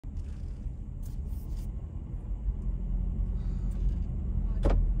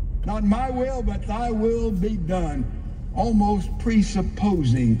Not my will, but thy will be done. Almost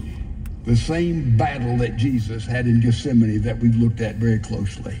presupposing the same battle that Jesus had in Gethsemane that we've looked at very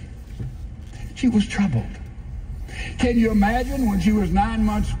closely. She was troubled. Can you imagine when she was 9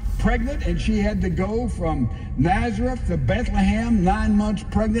 months pregnant and she had to go from Nazareth to Bethlehem, 9 months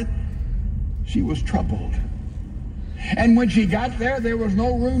pregnant? She was troubled. And when she got there was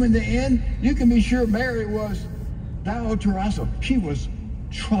no room in the inn. You can be sure Mary was diaterasa. She was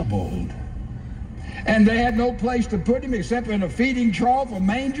troubled. And they had no place to put him except in a feeding trough, a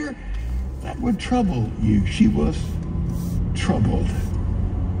manger. That would trouble you. She was troubled.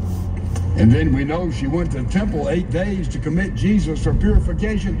 And then we know she went to the temple 8 days to commit Jesus for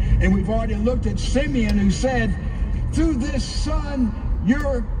purification. And we've already looked at Simeon, who said, through this son,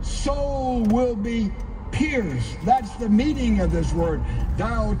 your soul will be pierced. That's the meaning of this word,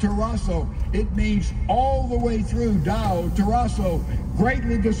 diaterasa. It means all the way through, diaterasa,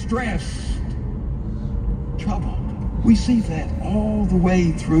 greatly distressed, troubled. We see that all the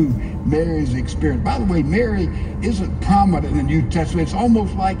way through Mary's experience. By the way, Mary isn't prominent in the New Testament. It's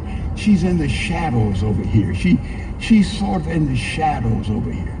almost like she's in the shadows over here. She's sort of in the shadows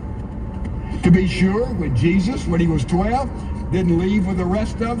over here. To be sure, with Jesus, when he was 12, didn't leave with the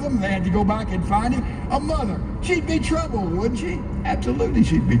rest of them. They had to go back and find him. A mother, she'd be troubled, wouldn't she? Absolutely,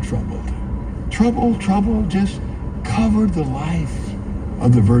 she'd be troubled. Trouble just covered the life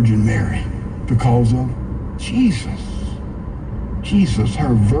of the Virgin Mary because of Jesus,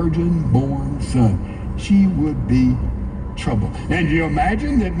 her virgin-born son. She would be troubled. And do you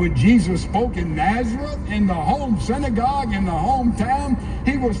imagine that when Jesus spoke in Nazareth, in the home synagogue, in the hometown,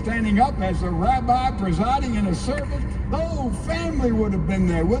 he was standing up as a rabbi presiding in a service? The whole family would have been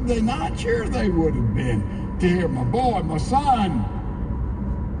there, would they not? Sure they would have been, to hear my boy, my son.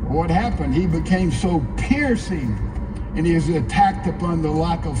 What happened? He became so piercing, and he was attacked upon the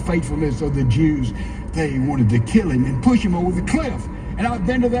lack of faithfulness of the Jews. They wanted to kill him and push him over the cliff. And I've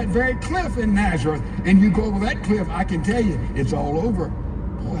been to that very cliff in Nazareth. And you go over that cliff, I can tell you, it's all over.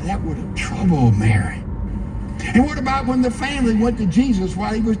 Boy, that would have troubled Mary. And what about when the family went to Jesus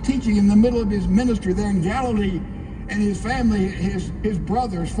while he was teaching in the middle of his ministry there in Galilee? And his family, his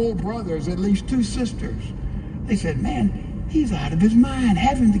brothers, 4 brothers, at least 2 sisters. They said, man, he's out of his mind.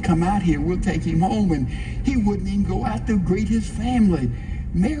 Have him to come out here. We'll take him home. And he wouldn't even go out to greet his family.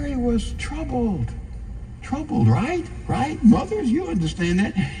 Mary was troubled. Troubled, right? Mothers, you understand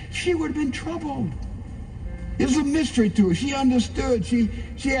that. She would have been troubled. It was a mystery to her. She understood. She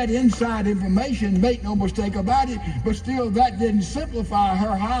had inside information, make no mistake about it, but still that didn't simplify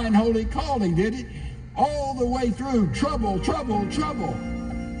her high and holy calling, did it? All the way through, trouble.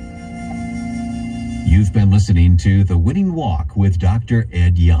 You've been listening to The Winning Walk with Dr.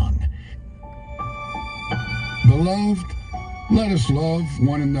 Ed Young. Beloved, let us love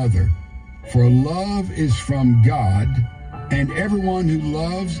one another. For love is from God, and everyone who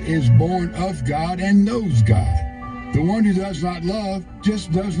loves is born of God and knows God. The one who does not love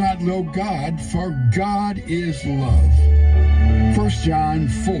just does not know God, for God is love. 1 John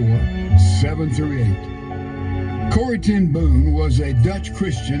 4:7-8. Corrie ten Boom was a Dutch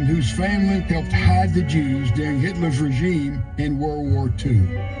Christian whose family helped hide the Jews during Hitler's regime in World War II.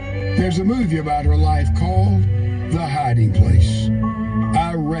 There's a movie about her life called The Hiding Place.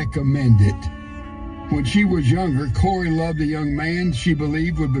 I recommend it. When she was younger, Corrie loved a young man she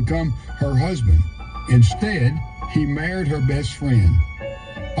believed would become her husband. Instead, he married her best friend.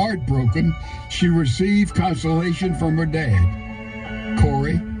 Heartbroken, she received consolation from her dad.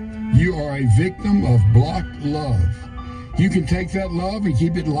 Corrie, you are a victim of blocked love. You can take that love and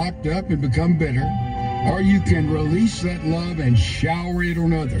keep it locked up and become bitter, or you can release that love and shower it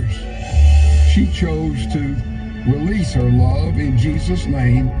on others. She chose to release her love in Jesus'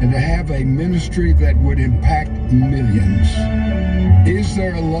 name and to have a ministry that would impact millions. Is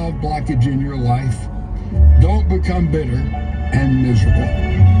there a love blockage in your life? Don't become bitter and miserable.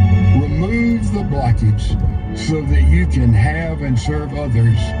 Remove the blockage so that you can have and serve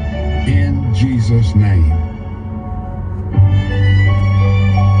others in Jesus' name.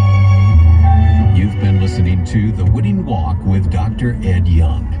 You've been listening to The Winning Walk with Dr. Ed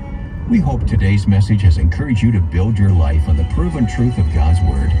Young. We hope today's message has encouraged you to build your life on the proven truth of God's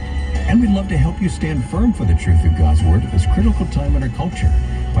Word. And we'd love to help you stand firm for the truth of God's Word at this critical time in our culture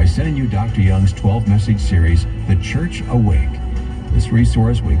by sending you Dr. Young's 12-message series, The Church Awake. This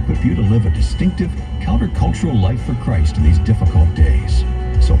resource will equip you to live a distinctive, countercultural life for Christ in these difficult days.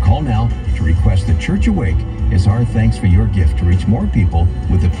 So call now to request The Church Awake as our thanks for your gift to reach more people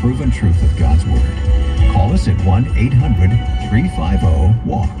with the proven truth of God's Word. Call us at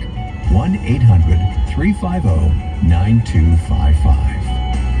 1-800-350-WALK.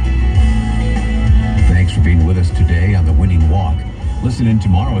 1-800-350-9255. for being with us today on The Winning Walk. Listen in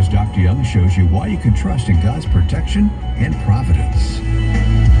tomorrow as Dr. Young shows you why you can trust in God's protection and providence.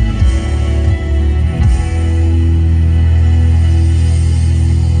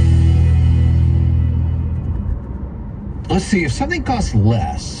 Let's see, if something costs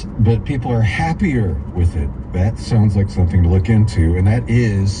less, but people are happier with it, that sounds like something to look into, and that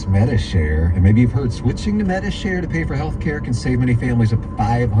is Medi-Share. And maybe you've heard switching to Medi-Share to pay for health care can save many families up to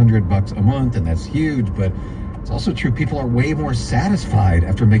 $500 a month, and that's huge, but it's also true people are way more satisfied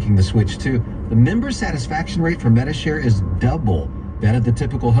after making the switch, too. The member satisfaction rate for Medi-Share is double that of the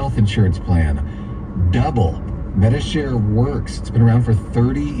typical health insurance plan. Double. Medi-Share works. It's been around for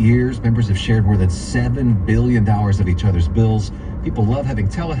 30 years. Members have shared more than $7 billion of each other's bills. People love having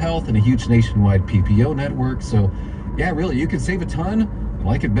telehealth and a huge nationwide PPO network. So, yeah, really, you can save a ton and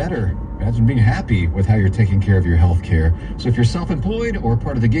like it better. Imagine being happy with how you're taking care of your health care. So if you're self-employed or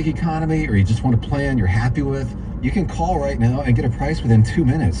part of the gig economy, or you just want a plan you're happy with, you can call right now and get a price within 2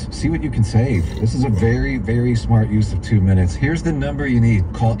 minutes. See what you can save. This is a very, very smart use of 2 minutes. Here's the number you need.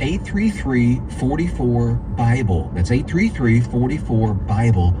 Call 833-44-BIBLE. That's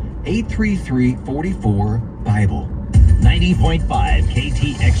 833-44-BIBLE. 833-44-BIBLE. 90.5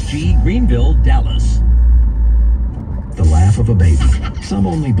 KTXG, Greenville, Dallas. The laugh of a baby. Some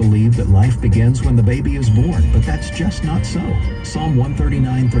only believe that life begins when the baby is born, but that's just not so. Psalm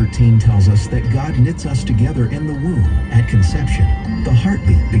 139:13 tells us that God knits us together in the womb at conception. The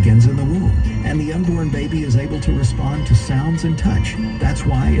heartbeat begins in the womb, and the unborn baby is able to respond to sounds and touch. That's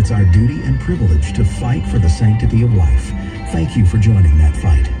why it's our duty and privilege to fight for the sanctity of life. Thank you for joining that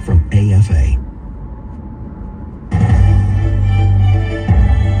fight from AFA.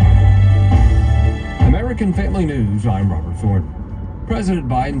 American Family News, I'm Robert Thornton. President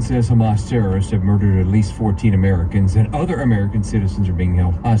Biden says Hamas terrorists have murdered at least 14 Americans and other American citizens are being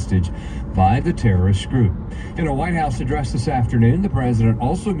held hostage by the terrorist group. In a White House address this afternoon, the president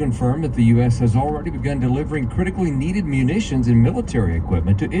also confirmed that the U.S. has already begun delivering critically needed munitions and military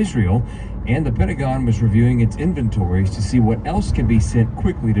equipment to Israel, and the Pentagon was reviewing its inventories to see what else can be sent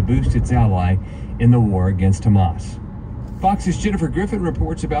quickly to boost its ally in the war against Hamas. Fox's Jennifer Griffin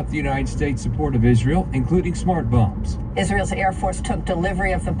reports about the United States' support of Israel, including smart bombs. Israel's Air Force took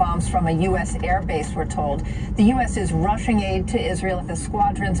delivery of the bombs from a U.S. air base, we're told. The U.S. is rushing aid to Israel. The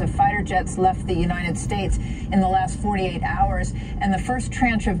squadrons of fighter jets left the United States in the last 48 hours, and the first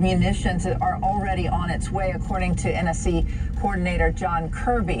tranche of munitions are already on its way, according to NSC coordinator John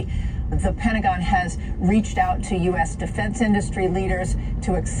Kirby. The Pentagon has reached out to U.S. defense industry leaders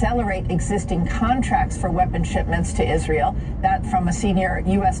to accelerate existing contracts for weapon shipments to Israel. That from a senior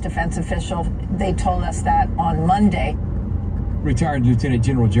U.S. defense official. They told us that on Monday. Retired Lieutenant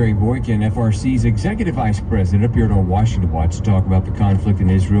General Jerry Boykin, FRC's executive vice president, appeared on Washington Watch to talk about the conflict in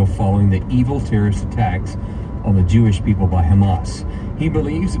Israel following the evil terrorist attacks on the Jewish people by Hamas. He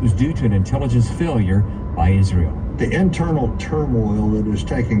believes it was due to an intelligence failure by Israel. The internal turmoil that is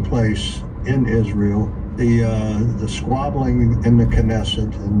taking place in Israel, the squabbling in the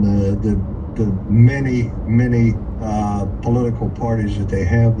Knesset, and the many political parties that they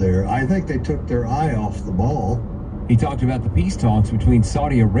have there, I think they took their eye off the ball. He talked about the peace talks between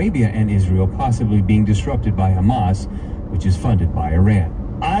Saudi Arabia and Israel possibly being disrupted by Hamas, which is funded by Iran.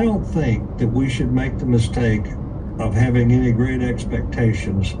 I don't think that we should make the mistake of having any great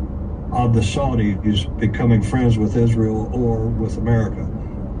expectations of the Saudis becoming friends with Israel or with America.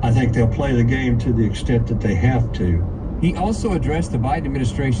 I think they'll play the game to the extent that they have to. He also addressed the Biden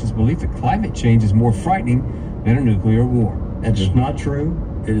administration's belief that climate change is more frightening than a nuclear war. That's not true.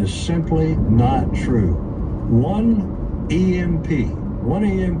 It is simply not true. One EMP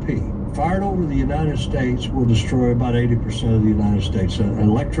fired over the United States will destroy about 80% of the United States, an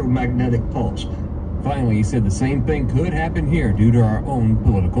electromagnetic pulse. Finally, he said the same thing could happen here due to our own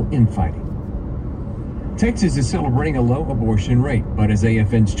political infighting. Texas is celebrating a low abortion rate, but as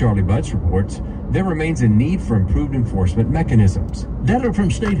AFN's Charlie Butts reports, there remains a need for improved enforcement mechanisms. Data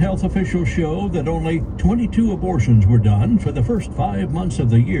from state health officials show that only 22 abortions were done for the first 5 months of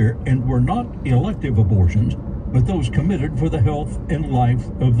the year and were not elective abortions, but those committed for the health and life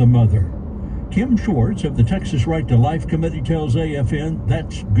of the mother. Kim Schwartz of the Texas Right to Life Committee tells AFN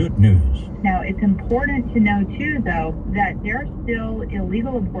that's good news. Now, it's important to know, too, though, that there are still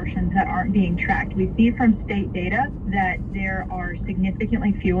illegal abortions that aren't being tracked. We see from state data that there are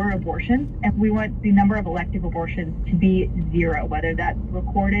significantly fewer abortions, and we want the number of elective abortions to be zero, whether that's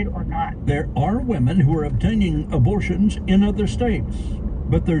recorded or not. There are women who are obtaining abortions in other states.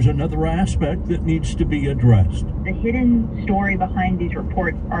 But there's another aspect that needs to be addressed. The hidden story behind these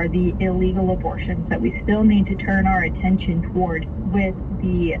reports are the illegal abortions that we still need to turn our attention toward, with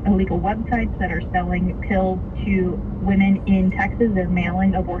the illegal websites that are selling pills to women in Texas. They're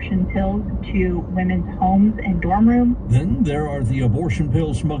mailing abortion pills to women's homes and dorm rooms. Then there are the abortion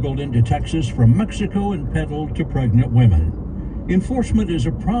pills smuggled into Texas from Mexico and peddled to pregnant women. Enforcement is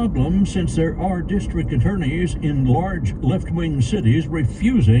a problem since there are district attorneys in large left-wing cities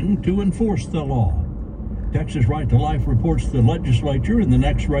refusing to enforce the law. Texas Right to Life reports the legislature in the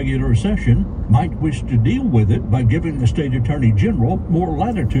next regular session might wish to deal with it by giving the state attorney general more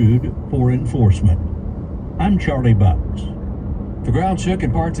latitude for enforcement. I'm Charlie Bucks. The ground shook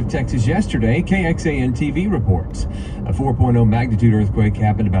in parts of Texas yesterday, KXAN-TV reports. A 4.0 magnitude earthquake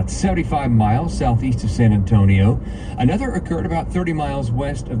happened about 75 miles southeast of San Antonio. Another occurred about 30 miles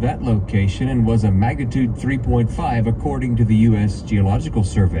west of that location and was a magnitude 3.5 according to the U.S. Geological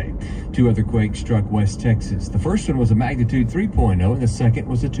Survey. Two other quakes struck West Texas. The first one was a magnitude 3.0 and the second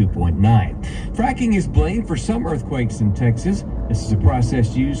was a 2.9. Fracking is blamed for some earthquakes in Texas. This is a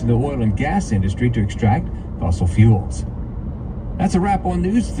process used in the oil and gas industry to extract fossil fuels. That's a wrap on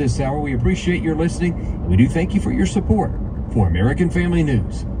news this hour. We appreciate your listening, and we do thank you for your support. For American Family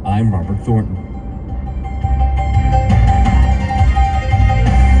News, I'm Robert Thornton.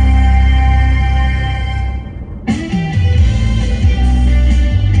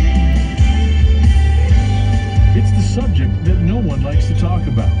 It's the subject that no one likes to talk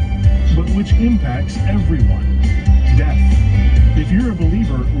about, but which impacts everyone: death. If you're a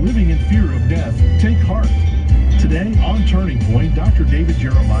believer living in fear of death, take heart. Today on Turning Point, Dr. David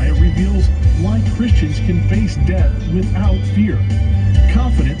Jeremiah reveals why Christians can face death without fear,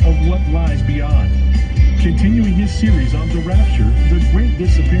 confident of what lies beyond. Continuing his series on the rapture, the great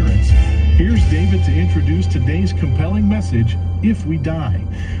disappearance, here's David to introduce today's compelling message, If We Die.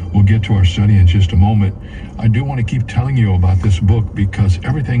 We'll get to our study in just a moment. I do want to keep telling you about this book because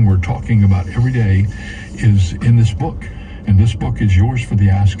everything we're talking about every day is in this book. And this book is yours for the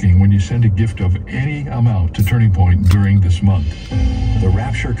asking when you send a gift of any amount to Turning Point during this month. The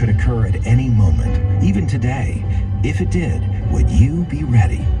rapture could occur at any moment, even today. If it did, would you be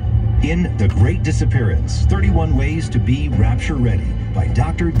ready? In The Great Disappearance, 31 Ways to Be Rapture Ready by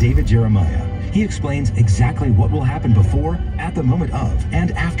Dr. David Jeremiah. He explains exactly what will happen before, at the moment of,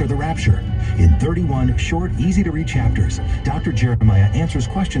 and after the rapture. In 31 short, easy-to-read chapters, Dr. Jeremiah answers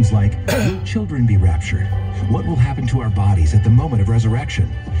questions like, will children be raptured? What will happen to our bodies at the moment of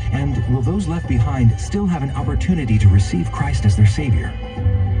resurrection? And will those left behind still have an opportunity to receive Christ as their Savior?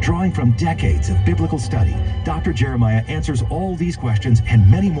 Drawing from decades of biblical study, Dr. Jeremiah answers all these questions and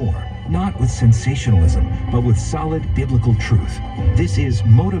many more, not with sensationalism, but with solid biblical truth. This is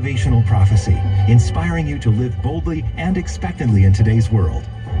motivational prophecy, inspiring you to live boldly and expectantly in today's world.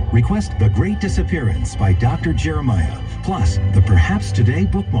 Request The Great Disappearance by Dr. Jeremiah, plus the Perhaps Today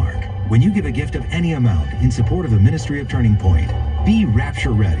bookmark. When you give a gift of any amount in support of the ministry of Turning Point, be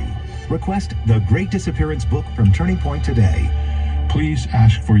rapture ready. Request The Great Disappearance book from Turning Point today. Please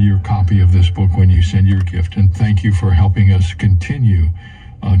ask for your copy of this book when you send your gift, and thank you for helping us continue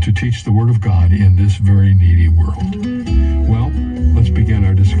to teach the Word of God in this very needy world. Well, let's begin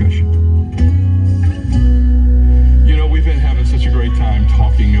our discussion. You know, we've been having such a great time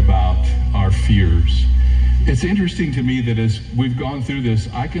talking about our fears. It's interesting to me that as we've gone through this,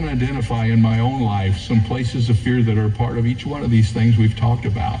 I can identify in my own life some places of fear that are part of each one of these things we've talked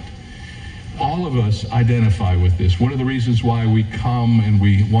about. All of us identify with this. One of the reasons why we come and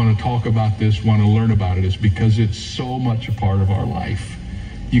we want to talk about this, want to learn about it, is because it's so much a part of our life.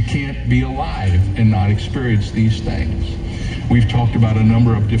 You can't be alive and not experience these things. We've talked about a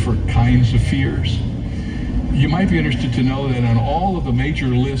number of different kinds of fears. You might be interested to know that on all of the major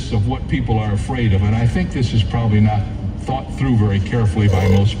lists of what people are afraid of, and I think this is probably not thought through very carefully by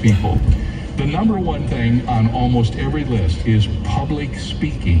most people, the number one thing on almost every list is public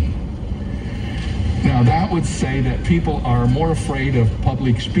speaking. Now, that would say that people are more afraid of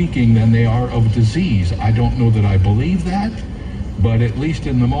public speaking than they are of disease. I don't know that I believe that, but at least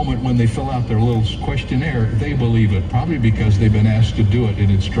in the moment when they fill out their little questionnaire, they believe it, probably because they've been asked to do it and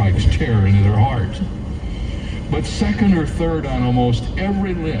it strikes terror into their heart. But second or third on almost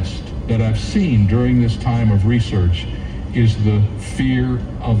every list that I've seen during this time of research is the fear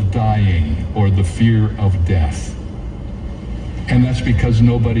of dying or the fear of death. And that's because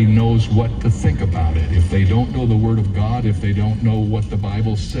nobody knows what to think about it. If they don't know the Word of God, if they don't know what the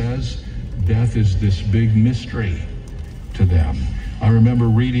Bible says, death is this big mystery to them. I remember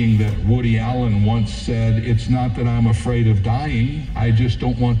reading that Woody Allen once said, "It's not that I'm afraid of dying, I just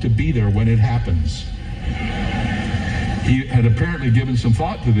don't want to be there when it happens." He had apparently given some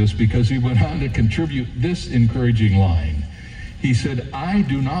thought to this because he went on to contribute this encouraging line. He said, I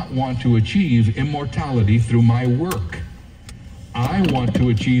do not want to achieve immortality through my work. I want to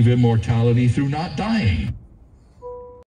achieve immortality through not dying.